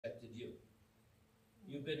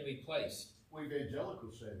You've been replaced. Well,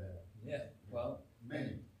 evangelicals say that. Yeah, well,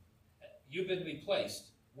 Many. you've been replaced.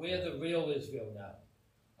 We're the real Israel now.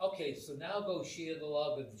 Okay, so now go share the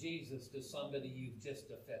love of Jesus to somebody you've just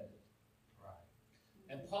offended. Right.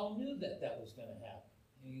 And Paul knew that that was going to happen.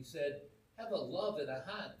 And he said, have a love and a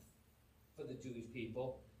heart for the Jewish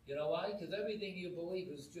people. You know why? Because everything you believe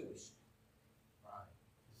is Jewish.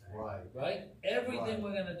 Right. Right? Everything Right.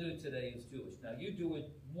 we're going to do today is Jewish. Now, you do it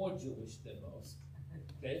more Jewish than most.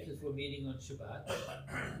 Okay? Because we're meeting on Shabbat.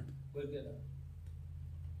 We're going to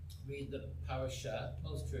read the parashah.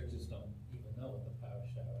 Most churches don't even know what the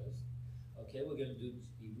parashah is. Okay? We're going to do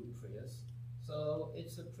Hebrew prayers. So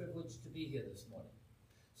it's a privilege to be here this morning.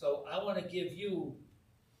 So I want to give you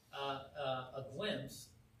a glimpse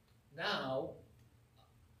now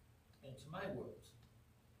into my words.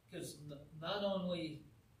 Because not only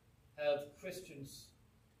have Christians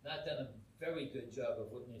not done a very good job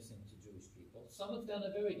of witnessing to Jewish people, some have done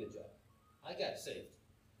a very good job. I got saved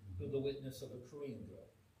through the witness of a Korean girl.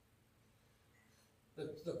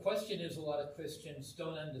 The question is, a lot of Christians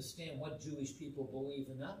don't understand what Jewish people believe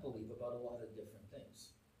and not believe about a lot of different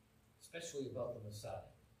things, especially about the Messiah.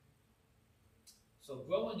 So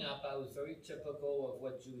growing up, I was very typical of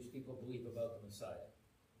what Jewish people believe about the Messiah.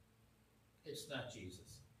 It's not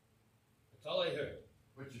Jesus. That's all I heard.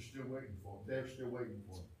 But you're still waiting for him. They're still waiting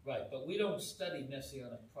for him. Right, but we don't study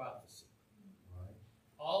messianic prophecy. Right.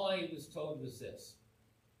 All I was told was this.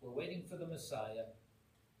 We're waiting for the Messiah.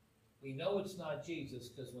 We know it's not Jesus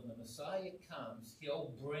because when the Messiah comes,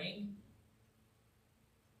 he'll bring...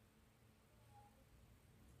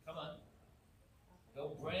 Come on.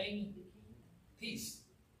 He'll bring peace.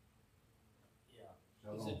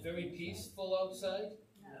 Yeah. Is it very peaceful outside?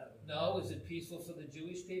 No. Is it peaceful for the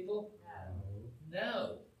Jewish people?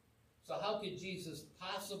 No. So how could Jesus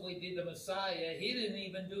possibly be the Messiah? He didn't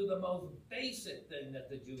even do the most basic thing that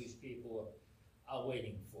the Jewish people are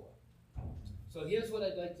waiting for. So here's what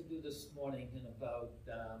I'd like to do this morning in about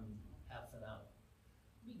half an hour.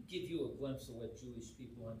 Let me give you a glimpse of what Jewish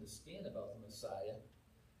people understand about the Messiah.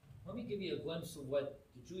 Let me give you a glimpse of what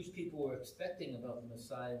the Jewish people were expecting about the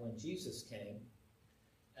Messiah when Jesus came.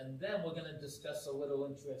 And then we're going to discuss a little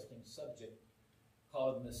interesting subject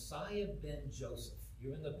called Messiah ben Joseph.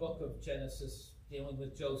 You're in the book of Genesis dealing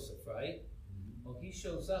with Joseph, right? Mm-hmm. Well, he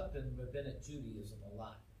shows up in Rabbinic Judaism a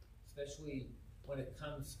lot, especially when it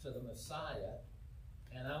comes to the Messiah.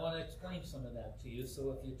 And I want to explain some of that to you.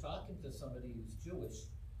 So if you're talking to somebody who's Jewish,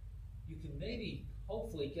 you can maybe,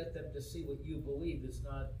 hopefully, get them to see what you believe is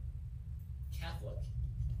not Catholic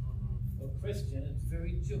or Christian. It's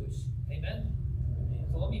very Jewish. Amen?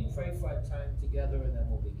 So let me pray for our time together and then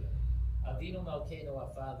we'll begin. Avinu Malkeinu,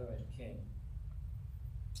 our Father and King.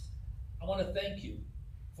 I want to thank you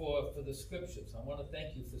for the scriptures. I want to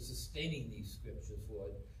thank you for sustaining these scriptures,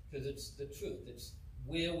 Lord, because it's the truth. It's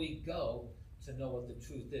where we go to know what the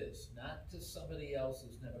truth is, not to somebody else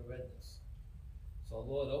who's never read this. So,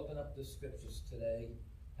 Lord, open up the scriptures today,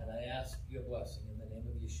 and I ask your blessing in the name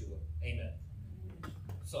of Yeshua. Amen.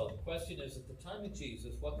 So the question is, at the time of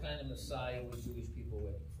Jesus, what kind of Messiah were Jewish people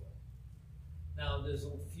waiting for? Now, there's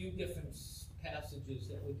a few different passages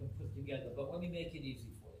that we can put together, but let me make it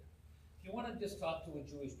easy for you. If you want to just talk to a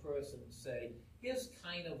Jewish person and say, here's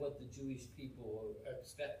kind of what the Jewish people were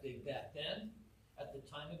expecting back then, at the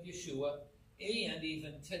time of Yeshua, and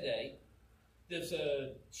even today, there's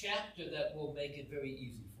a chapter that will make it very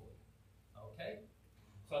easy for you. Okay?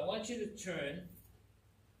 So I want you to turn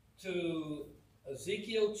to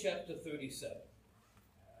Ezekiel chapter 37.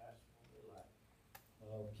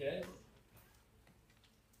 Okay?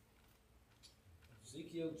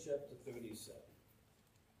 Ezekiel chapter 37.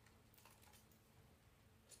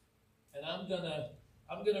 And I'm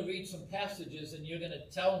gonna read some passages and you're gonna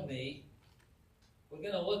tell me, we're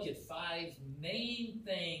gonna look at 5 main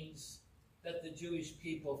things that the Jewish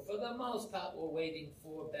people, for the most part, were waiting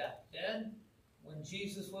for back then when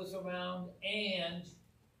Jesus was around, and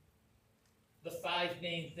the 5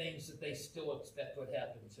 main things that they still expect would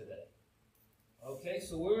happen today. Okay,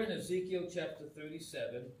 so we're in Ezekiel chapter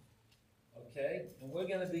 37, okay, and we're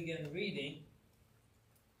going to begin reading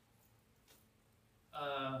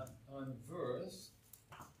on verse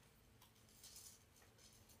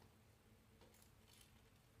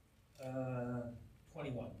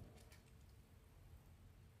 21.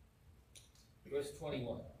 Verse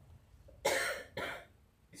 21.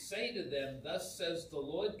 Say to them, thus says the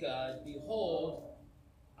Lord God, behold,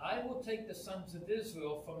 I will take the sons of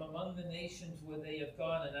Israel from among the nations where they have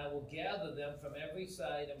gone, and I will gather them from every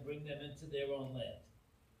side and bring them into their own land.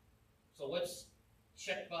 So what's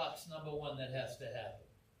check box number 1 that has to happen?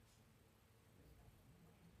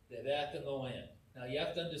 They're back in the land. Now you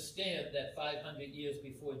have to understand that 500 years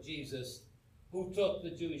before Jesus, who took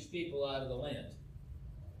the Jewish people out of the land?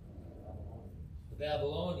 The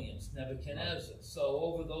Babylonians, Nebuchadnezzar. So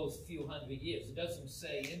over those few hundred years, it doesn't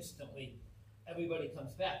say instantly everybody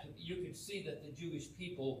comes back. You could see that the Jewish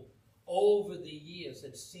people over the years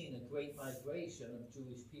had seen a great migration of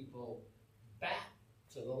Jewish people back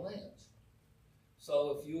to the land.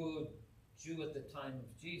 So if you were a Jew at the time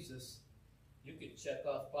of Jesus, you could check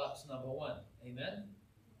off box number 1. Amen?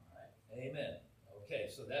 All right. Amen. Okay,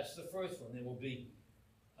 so that's the first one. They will be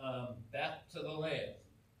back to the land.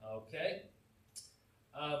 Okay?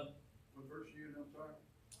 What verse are you in, I'm sorry?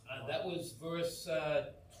 That was verse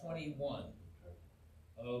 21.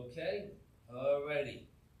 Okay? Alrighty.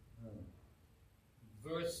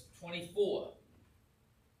 Verse 24.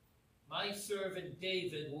 My servant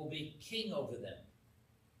David will be king over them.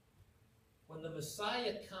 When the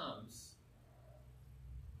Messiah comes,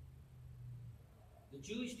 the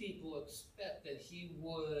Jewish people expect that he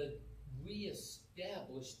would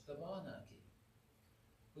reestablish the monarchy.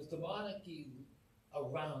 Was the monarchy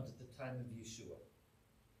around at the time of Yeshua?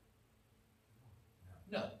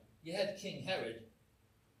 No. You had King Herod,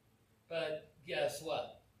 but guess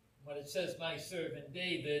what? When it says my servant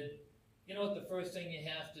David, you know what the first thing you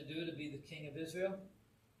have to do to be the king of Israel?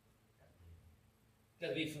 Got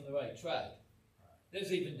to be from the right tribe.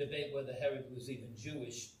 There's even debate whether Herod was even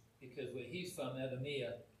Jewish, because where he's from,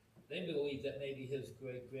 Edomia, they believe that maybe his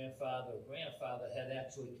great-grandfather or grandfather had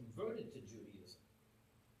actually converted to Judaism.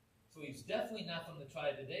 So he's definitely not from the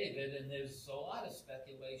tribe of David, and there's a lot of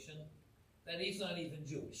speculation that he's not even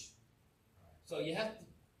Jewish. So you have to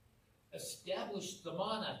establish the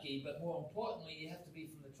monarchy, but more importantly, you have to be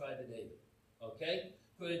from the tribe of David. Okay?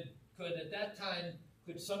 Could at that time,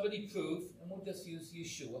 could somebody prove, and we'll just use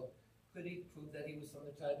Yeshua, could he prove that he was from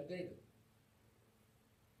the tribe of David?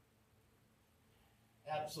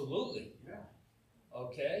 Absolutely. Yeah.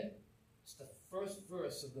 Okay? It's the first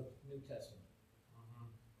verse of the New Testament.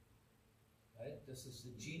 Right? This is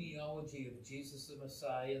the genealogy of Jesus the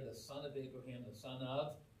Messiah, the son of Abraham, the son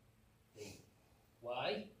of David.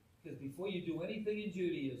 Why? Because before you do anything in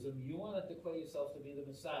Judaism, you want to declare yourself to be the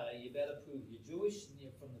Messiah, you better prove you're Jewish and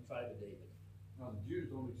you're from the tribe of David. Now, the Jews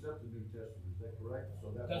don't accept the New Testament, is that correct?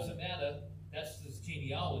 So that Doesn't matter. That's his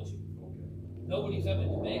genealogy. Okay. Nobody's ever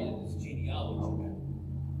debated his genealogy. Okay.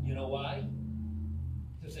 You know why?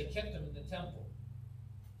 Because they kept him in the temple.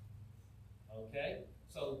 Okay?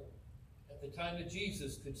 So, at the time of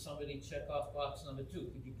Jesus, could somebody check off box number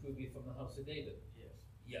 2? Could you prove you're from the house of David? Yes.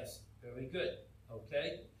 Yes. Very good.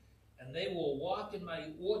 Okay? And they will walk in my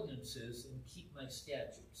ordinances and keep my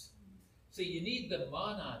statutes. So you need the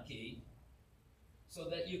monarchy so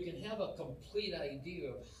that you can have a complete idea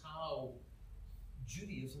of how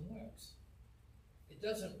Judaism works. It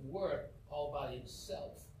doesn't work all by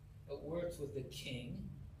itself. It works with the king.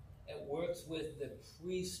 It works with the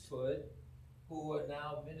priesthood who are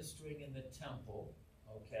now ministering in the temple.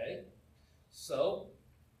 Okay? So,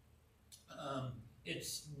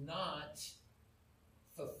 it's not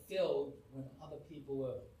fulfilled when other people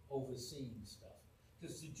are overseeing stuff.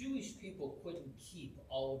 Because the Jewish people couldn't keep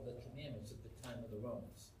all of the commandments at the time of the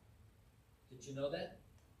Romans. Did you know that?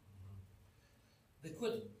 They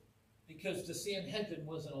couldn't. Because the Sanhedrin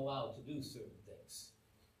wasn't allowed to do certain things.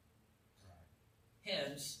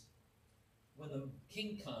 Hence, when the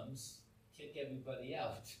king comes, kick everybody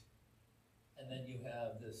out. And then you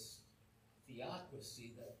have this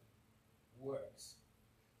theocracy that works.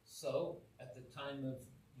 So, at the time of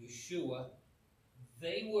Yeshua,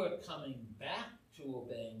 they were coming back to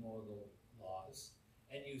obeying more of the laws.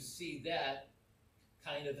 And you see that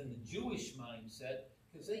kind of in the Jewish mindset,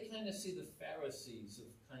 because they kind of see the Pharisees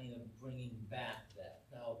of kind of bringing back that.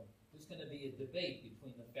 Now, there's going to be a debate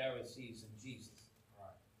between the Pharisees and Jesus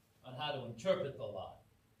on how to interpret the law.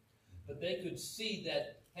 But they could see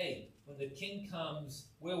that, hey, when the king comes,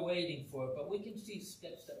 we're waiting for it, but we can see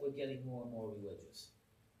steps that we're getting more and more religious.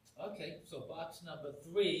 Okay, so box number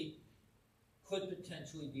 3 could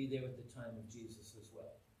potentially be there at the time of Jesus as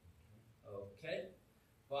well. Okay,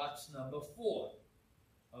 box number 4.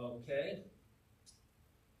 Okay,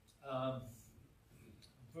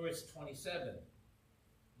 verse 27.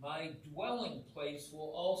 My dwelling place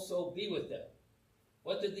will also be with them.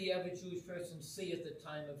 What did the average Jewish person see at the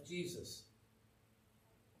time of Jesus?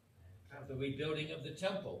 The rebuilding of the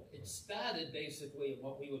temple. It started basically in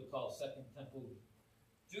what we would call Second Temple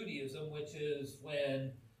Judaism, which is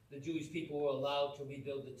when the Jewish people were allowed to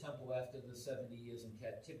rebuild the temple after the 70 years in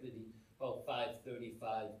captivity, about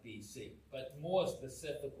 535 BC. But more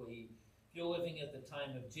specifically, if you're living at the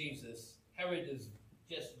time of Jesus, Herod has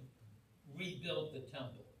just rebuilt the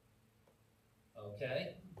temple.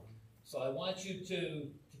 Okay? So I want you to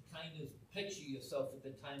kind of picture yourself at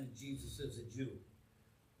the time of Jesus as a Jew.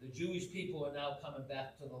 The Jewish people are now coming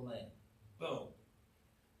back to the land. Boom.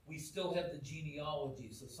 We still have the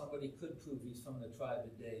genealogy, so somebody could prove he's from the tribe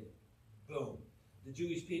of David. Boom. The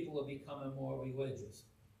Jewish people are becoming more religious.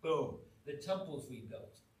 Boom. The temple's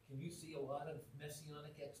rebuilt. Can you see a lot of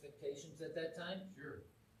messianic expectations at that time? Sure.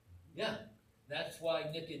 Yeah. That's why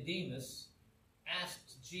Nicodemus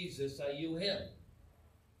asked Jesus, are you him?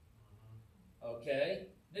 Okay?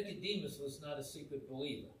 Nicodemus was not a secret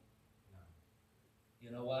believer. No.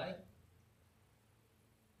 You know why?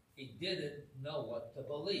 He didn't know what to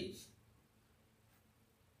believe.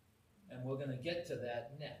 And we're going to get to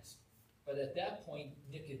that next. But at that point,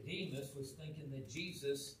 Nicodemus was thinking that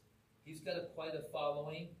Jesus, he's got quite a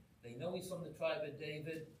following. They know he's from the tribe of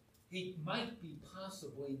David. He might be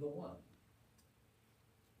possibly the one.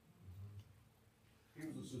 He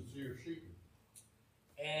was a sincere seeker.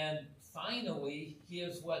 And finally,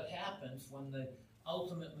 here's what happens when the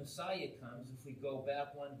ultimate Messiah comes. If we go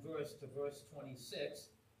back one verse to verse 26,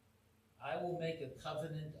 I will make a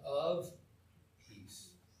covenant of peace.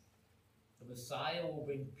 The Messiah will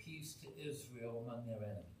bring peace to Israel among their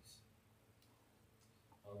enemies.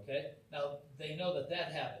 Okay? Now, they know that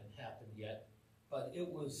that hadn't happened yet, but it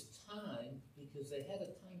was time because they had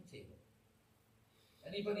a timetable.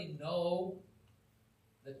 Anybody know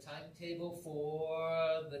the timetable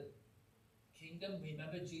for the kingdom?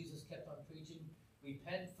 Remember, Jesus kept on preaching,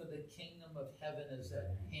 repent, for the kingdom of heaven is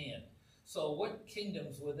at hand. So what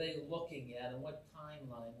kingdoms were they looking at, and what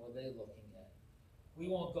timeline were they looking at? We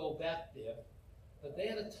won't go back there, but they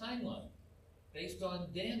had a timeline based on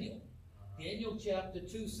Daniel. Daniel chapter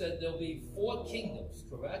 2 said there'll be 4 kingdoms,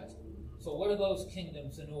 correct? So what are those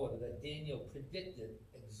kingdoms in order that Daniel predicted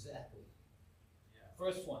exactly? Yeah.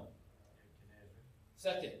 First one.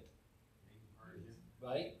 Second.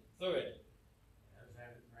 Right? Third.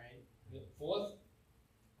 Fourth.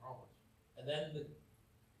 And then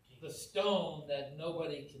the stone that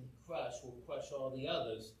nobody can crush will crush all the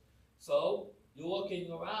others. So you're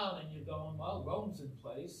looking around and you're going, well, Rome's in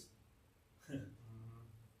place. The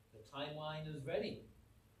timeline is ready.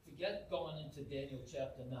 Forget going into Daniel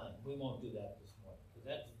chapter 9. We won't do that this morning, because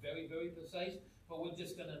that's very, very precise, but we're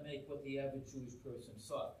just going to make what the average Jewish person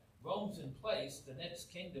saw. Rome's in place. The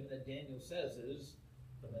next kingdom that Daniel says is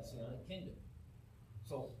the Messianic kingdom.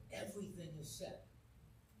 So everything is set.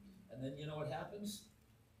 And then you know what happens?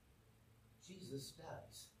 Jesus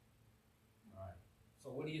dies. Right.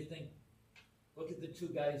 So what do you think? Look at the 2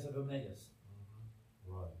 guys of Emmaus.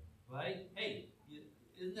 Right. Right? Hey,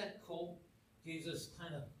 isn't that cool? Jesus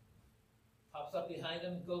kind of pops up behind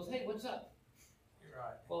him and goes, hey, what's up? You're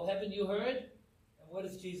right. Well, haven't you heard? And what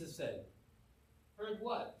does Jesus say? Heard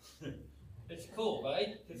what? It's cool,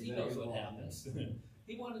 right? Because he knows what happens.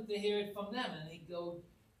 He wanted to hear it from them, and he'd go,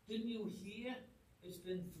 didn't you hear? It's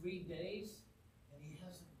been 3 days, and he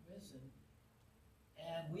hasn't risen.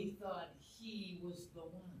 And we thought he was the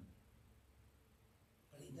one.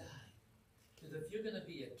 But he died. Because if you're going to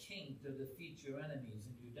be a king to defeat your enemies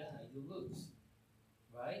and you die, you lose.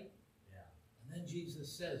 Right? Yeah. And then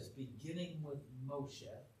Jesus says, beginning with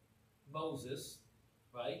Moses,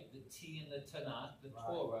 right? The T in the Tanakh, the Right.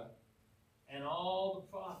 Torah, and all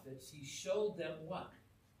the prophets, he showed them what?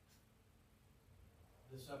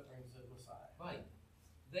 The sufferings of Messiah. Right.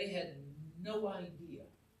 They had no idea.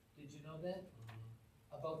 Did you know that?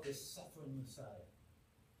 About this suffering Messiah.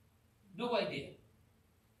 No idea.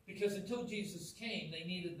 Because until Jesus came, they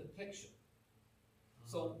needed the picture.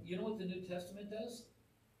 So, you know what the New Testament does?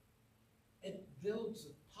 It builds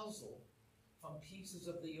a puzzle from pieces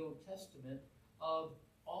of the Old Testament of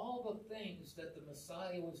all the things that the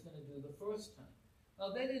Messiah was going to do the first time. Now,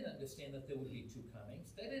 they didn't understand that there would be 2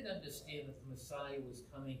 comings. They didn't understand that the Messiah was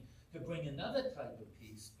coming to bring another type of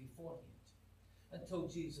peace beforehand until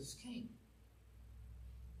Jesus came.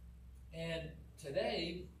 And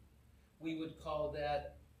today, we would call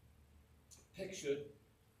that picture,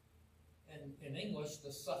 in English,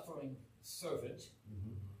 the suffering servant.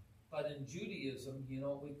 But in Judaism, you know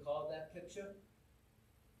what we call that picture?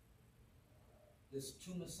 There's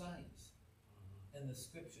 2 Messiahs in the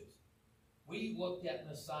scriptures. We looked at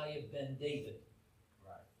Messiah ben David.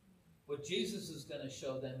 Right. What Jesus is going to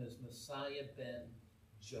show them is Messiah ben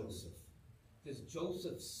Joseph. Because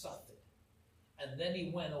Joseph suffered. And then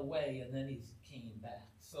he went away, and then he came back.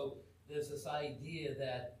 So there's this idea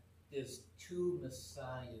that there's 2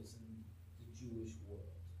 Messiahs in the Jewish world.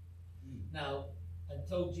 Now,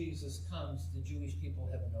 until Jesus comes, the Jewish people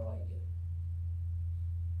have no idea.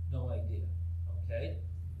 No idea. Okay?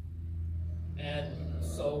 And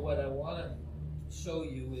so what I want to show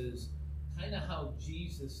you is kind of how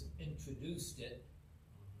Jesus introduced it,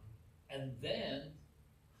 and then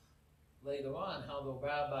later on how the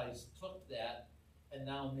rabbis took that and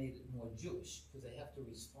now made it more Jewish, because they have to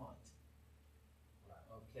respond.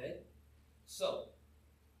 Okay? So,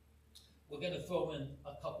 we're going to throw in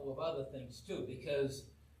a couple of other things too, because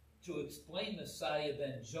to explain Messiah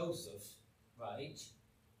ben Joseph, right,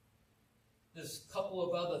 there's a couple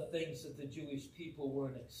of other things that the Jewish people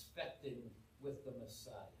weren't expecting with the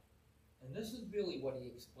Messiah. And this is really what he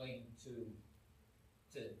explained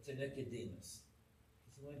to Nicodemus.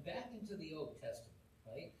 He went back into the Old Testament,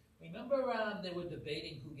 right? Remember they were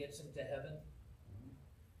debating who gets into heaven?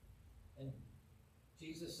 And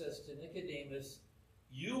Jesus says to Nicodemus,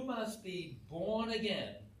 you must be born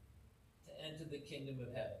again to enter the kingdom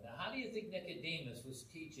of heaven. Now, how do you think Nicodemus was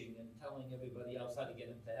teaching and telling everybody else how to get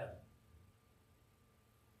into heaven?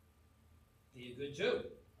 Be a good Jew.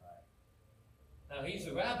 Right. Now, he's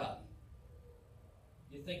a rabbi.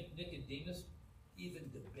 You think Nicodemus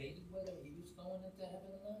even debated whether he was going into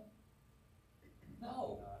heaven or not?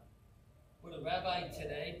 No. Would a rabbi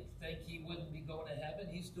today think he wouldn't be going to heaven?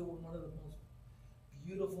 He's doing one of the most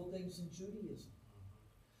beautiful things in Judaism.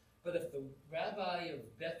 But if the rabbi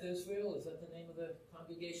of Beth Israel, is that the name of the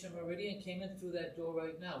congregation, Meridian, came in through that door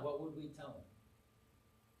right now, what would we tell him?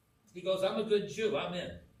 He goes, I'm a good Jew, I'm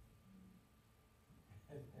in.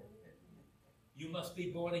 You must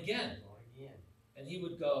be born again. And he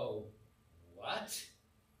would go, what?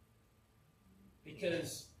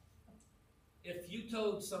 Because if you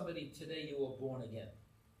told somebody today you were born again,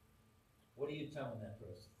 what are you telling that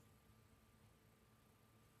person?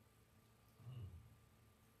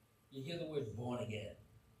 You hear the word born again.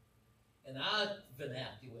 In our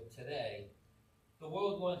vernacular today, the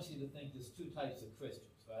world wants you to think there's two types of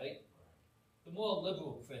Christians, right? The more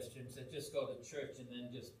liberal Christians that just go to church and then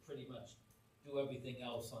just pretty much do everything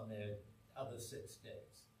else on their other 6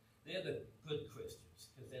 days. They're the good Christians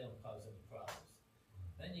because they don't cause any problems.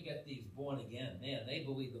 Then you get these born again. Man, they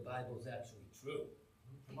believe the Bible's actually true.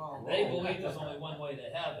 Come on, they believe there's only one way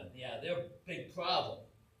to heaven. Yeah, they're a big problem.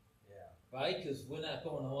 Right? Because we're not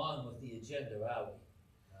going along with the agenda, are we?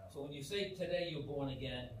 No. So when you say today you're born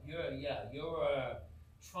again, you're a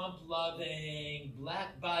Trump-loving,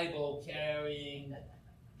 black Bible-carrying,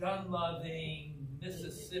 gun-loving,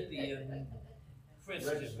 Mississippian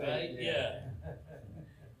Christian, right? Yeah.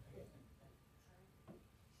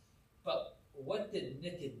 But what did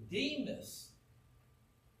Nicodemus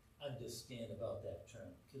understand about that term?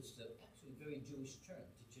 Because it's actually a very Jewish term.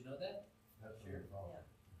 Did you know that? That's your fault.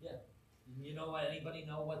 Yeah. You know, anybody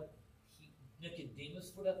know what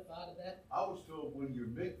Nicodemus would have thought of that? I was told when you're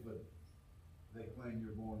Bigfoot, they claim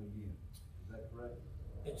you're born again. Is that correct?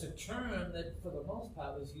 It's a term that, for the most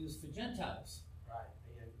part, was used for Gentiles. Right,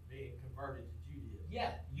 being converted to Judaism.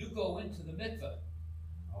 Yeah, you go into the mikveh.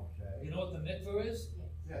 Okay. You know what the mikveh is?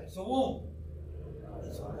 Yeah. It's a womb.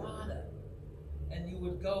 It's water. And you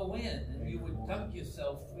would go in and you would dunk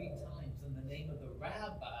yourself 3 times in the name of the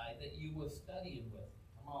rabbi that you were studying with.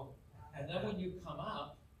 Come on. And then when you come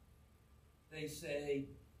up, they say,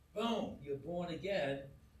 boom, you're born again,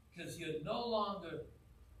 because you're no longer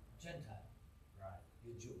Gentile. Right.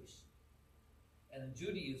 You're Jewish. And in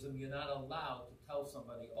Judaism, you're not allowed to tell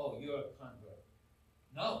somebody, oh, you're a convert.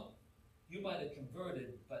 No. You might have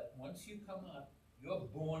converted, but once you come up, you're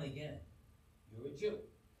born again. You're a Jew.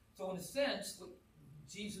 So in a sense, what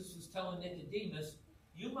Jesus was telling Nicodemus,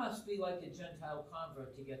 you must be like a Gentile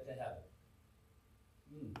convert to get to heaven.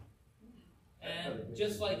 And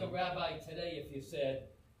just like a rabbi today, if you said,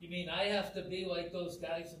 you mean I have to be like those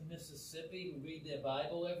guys in Mississippi who read their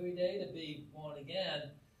Bible every day to be born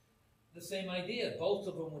again? The same idea. Both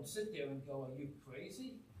of them would sit there and go, are you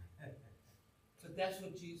crazy? But that's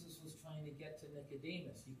what Jesus was trying to get to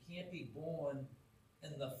Nicodemus. You can't be born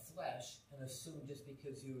in the flesh and assume just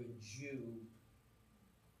because you're a Jew,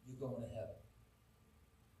 you're going to heaven.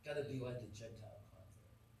 Got to be like a Gentile.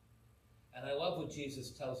 And I love what Jesus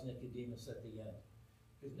tells Nicodemus at the end.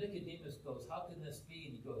 Because Nicodemus goes, how can this be?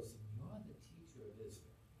 And he goes, you're the teacher of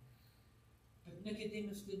Israel. But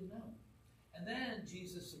Nicodemus didn't know. And then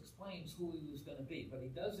Jesus explains who he was going to be. But he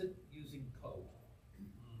does it using code.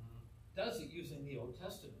 Does it using the Old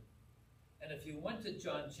Testament. And if you went to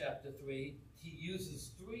John chapter 3, he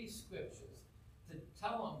uses 3 scriptures to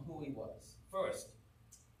tell him who he was. First,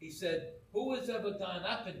 he said, who has ever gone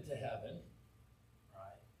up into heaven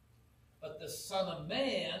but the Son of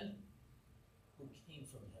Man who came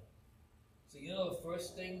from heaven? So you know the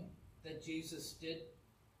first thing that Jesus did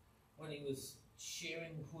when he was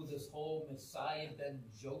sharing who this whole Messiah ben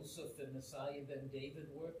Joseph and Messiah ben David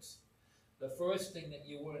works? The first thing that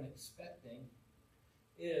you weren't expecting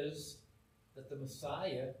is that the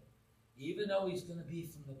Messiah, even though he's going to be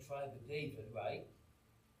from the tribe of David, right?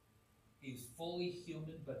 He's fully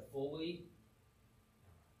human, but fully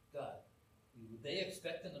God. Were they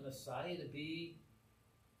expecting the Messiah to be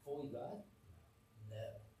fully God?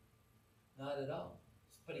 No. Not at all.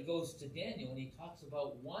 But he goes to Daniel and he talks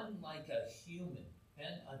about one like a human,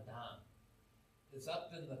 Ben Adam, is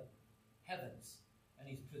up in the heavens, and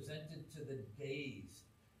he's presented to the days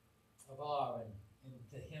of awe, and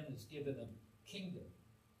to him is given a kingdom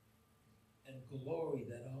and glory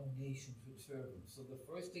that all nations would serve him. So the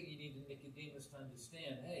first thing you need in Nicodemus to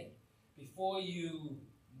understand, hey, before you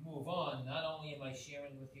move on, not only am I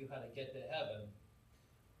sharing with you how to get to heaven,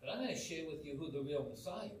 but I'm going to share with you who the real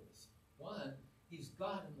Messiah is. One, he's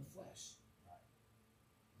God in the flesh.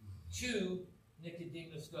 Two,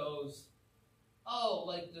 Nicodemus goes, oh,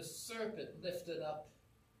 like the serpent lifted up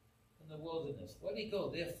in the wilderness. What did he go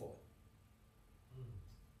there for?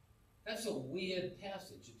 That's a weird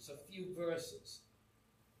passage. It's a few verses.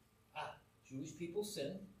 Jewish people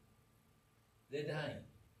sin. They're dying.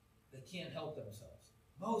 They can't help themselves.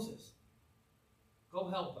 Moses, go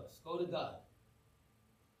help us. Go to God.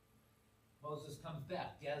 Moses comes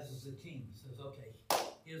back, gathers the team, says, okay,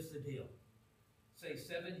 here's the deal. Say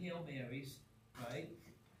 7 Hail Marys, right?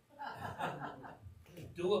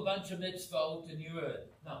 Do a bunch of mitzvot and you're in.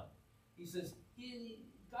 No. He says,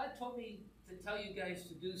 God told me to tell you guys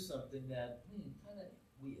to do something that, kind of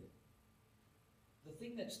weird. The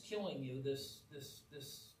thing that's killing you, this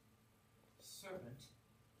serpent,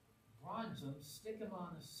 bronze him, stick him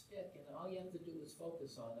on a stick, and all you have to do is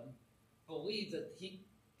focus on him. Believe that he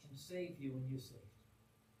can save you and you're saved.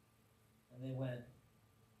 And they went,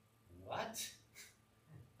 what?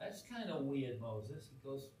 That's kind of weird, Moses. He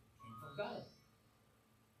goes, came from God.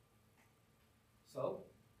 So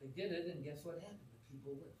they did it, and guess what happened? The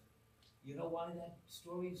people lived. You know why that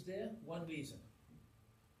story's there? One reason.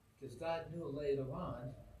 Because God knew later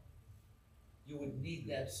on you would need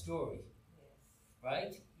that story.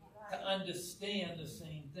 Right? To understand the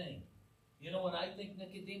same thing. You know when I think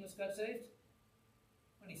Nicodemus got saved?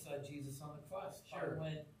 When he saw Jesus on the cross. Sure. I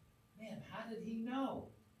went, man, how did he know?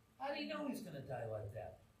 How did he know he's going to die like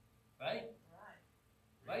that? Right?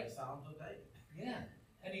 Right? Psalms of David. Yeah.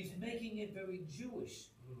 And he's making it very Jewish.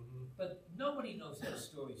 But nobody knows that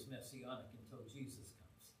story's messianic until Jesus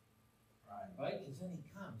comes. Right? Because then he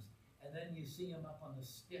comes. And then you see him up on the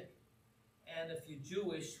stick. And if you're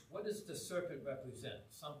Jewish, what does the serpent represent?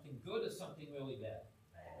 Something good or something really bad?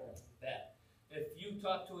 Bad. If you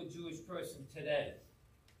talk to a Jewish person today,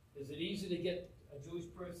 is it easy to get a Jewish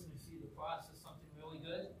person to see the cross as something really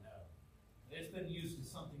good? No. It's been used as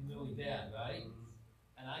something really bad, right?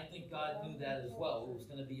 And I think God knew that as well. It was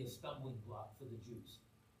going to be a stumbling block for the Jews.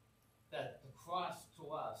 That the cross to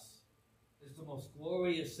us is the most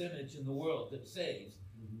glorious image in the world that saves.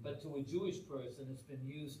 But to a Jewish person, it's been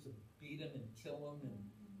used to beat him and kill him and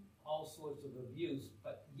all sorts of abuse.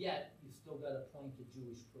 But yet, you still got to point a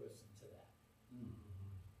Jewish person to that.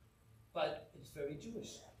 But it's very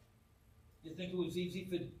Jewish. You think it was easy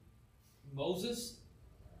for Moses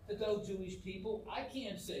to tell Jewish people, I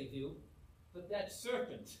can't save you, but that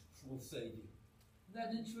serpent will save you. Isn't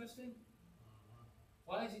that interesting?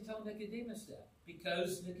 Why does he tell Nicodemus that?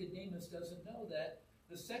 Because Nicodemus doesn't know that.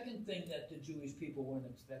 The second thing that the Jewish people weren't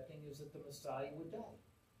expecting is that the Messiah would die.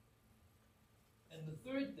 And the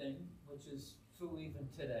third thing, which is true even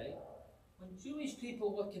today, when Jewish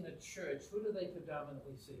people look in a church, who do they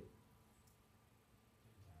predominantly see?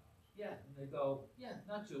 Yeah, and they go, yeah,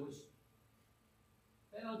 not Jewish.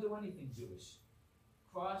 They don't do anything Jewish.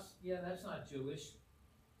 Cross, yeah, that's not Jewish.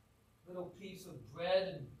 Little piece of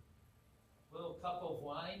bread and little cup of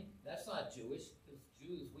wine, that's not Jewish. Because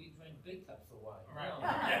Jews, we drink big cups of wine. Right.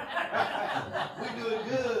 We doing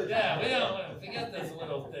good. Yeah, we don't want to forget this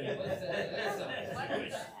little thing. What's that? That's not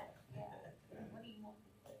Jewish.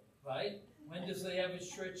 Right? When does the average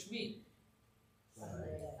church meet?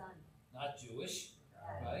 Not Jewish.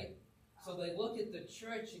 Right? So they look at the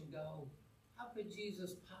church and go, how could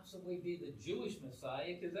Jesus possibly be the Jewish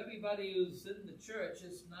Messiah? Because everybody who's in the church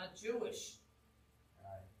is not Jewish.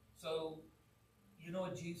 Right. So, you know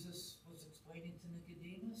what Jesus was explaining to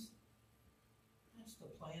Nicodemus? That's the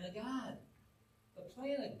plan of God. The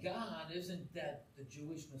plan of God isn't that the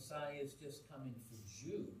Jewish Messiah is just coming for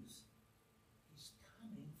Jews. He's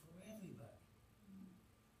coming for everybody.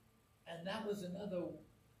 And that was another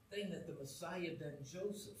thing that the Messiah ben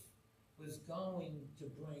Joseph was going to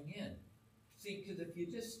bring in. See, because if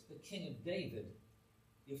you're just the king of David,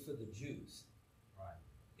 you're for the Jews. Right.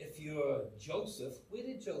 If you're Joseph, where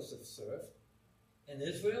did Joseph serve? In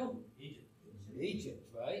Israel? Egypt. Egypt,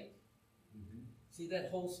 right? See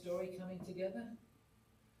that whole story coming together?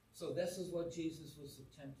 So this is what Jesus was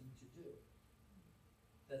attempting to do.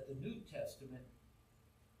 That the New Testament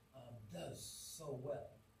does so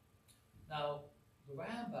well. Now, the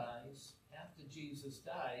rabbis, after Jesus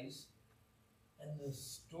dies, and the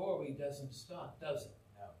story doesn't stop, does it?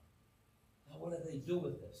 No. Now what do they do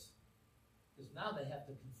with this? Because now they have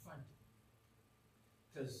to confront it.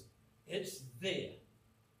 Because it's there.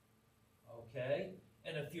 Okay?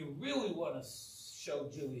 And if you really want to show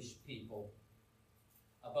Jewish people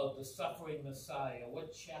about the suffering Messiah,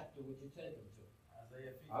 what chapter would you take them to?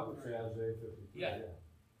 Isaiah 53. I would say Isaiah 53. Yeah.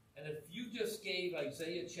 And if you just gave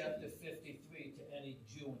Isaiah chapter 53 to any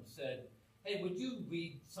Jew and said, hey, would you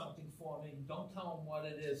read something for me? Don't tell him what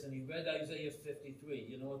it is. And he read Isaiah 53.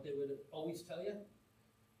 You know what they would always tell you?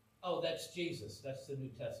 Oh, that's Jesus. That's the New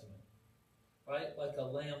Testament. Right? Like a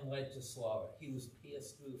lamb led to slaughter. He was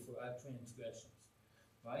pierced through for our transgressions.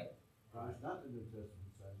 Right? But it's not the New Testament,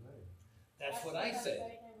 it's Isaiah. That's what I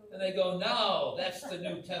say. And they go, no, that's the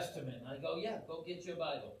New Testament. And I go, yeah, go get your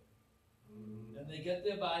Bible. And they get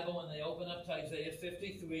their Bible and they open up to Isaiah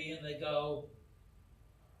 53 and they go,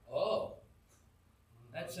 oh,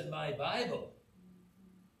 that's in my Bible.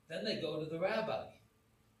 Then they go to the rabbi.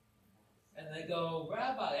 And they go,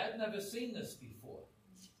 Rabbi, I've never seen this before.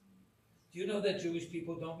 Do you know that Jewish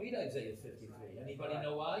people don't read Isaiah 53? Anybody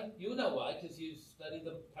know why? You know why, because you study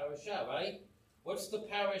the parashah, right? What's the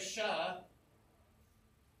parashah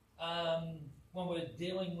when we're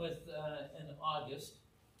dealing with, in August,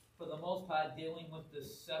 for the most part, dealing with the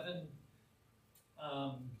 7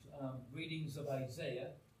 readings of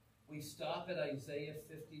Isaiah? We stop at Isaiah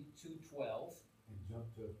 52:12. And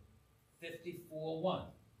jump to 54:1.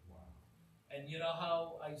 wow. And you know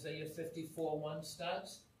how Isaiah 54:1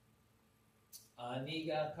 starts?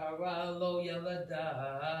 Aniga kara lo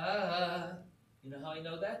yalada. You know how I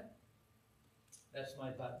know that? That's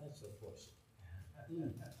my bat mitzvah portion.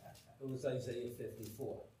 It was Isaiah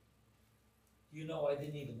 54. You know I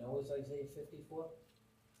didn't even know it was Isaiah 54?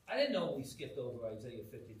 I didn't know we skipped over Isaiah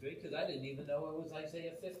 53 because I didn't even know it was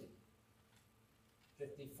Isaiah 50.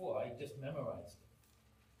 54, I just memorized it.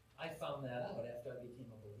 I found that out after I became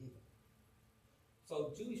a believer.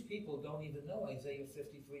 So Jewish people don't even know Isaiah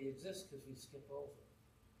 53 exists because we skip over it.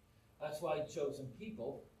 That's why Chosen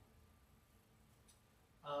People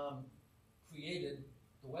created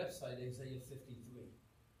the website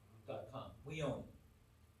Isaiah53.com. We own it.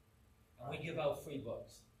 And we give out free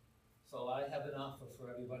books. So I have an offer for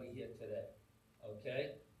everybody here today.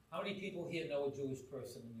 Okay? How many people here know a Jewish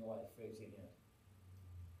person in your life? Raise your hand.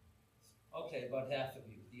 Okay, about half of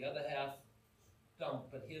you. The other half don't,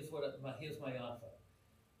 but here's my offer.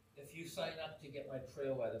 If you sign up to get my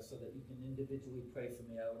prayer letter so that you can individually pray for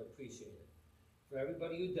me, I would appreciate it. For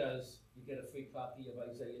everybody who does, you get a free copy of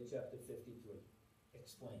Isaiah chapter 53,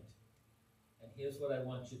 explained. And here's what I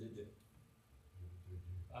want you to do.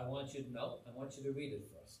 I want you to read it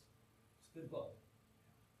first. It's a good book.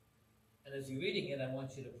 And as you're reading it, I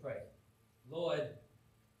want you to pray. Lord,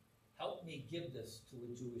 help me give this to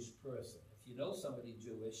a Jewish person. If you know somebody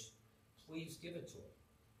Jewish, please give it to them.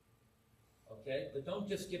 Okay? But don't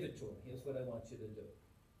just give it to them. Here's what I want you to do.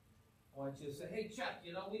 I want you to say, hey, Chuck,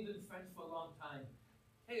 you know, we've been friends for a long time.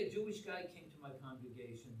 Hey, a Jewish guy came to my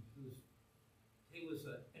congregation. He was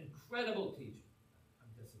an incredible teacher.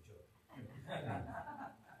 I'm just a joke.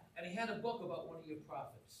 And he had a book about one of your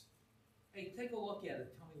prophets. Hey, take a look at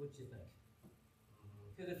it. Tell me what you think.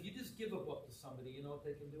 Because if you just give a book to somebody, you know what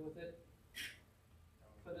they can do with it?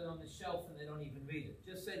 Put it on the shelf and they don't even read it.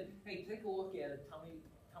 Just say, hey, take a look at it. Tell me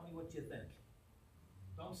what you think.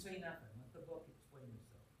 Don't say nothing. Let the book explain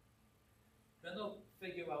itself. Then they'll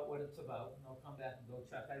figure out what it's about, and they'll come back and go,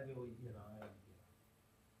 Chuck, I really,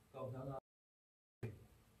 go, no.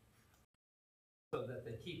 So that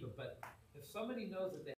they keep it. But if somebody knows that they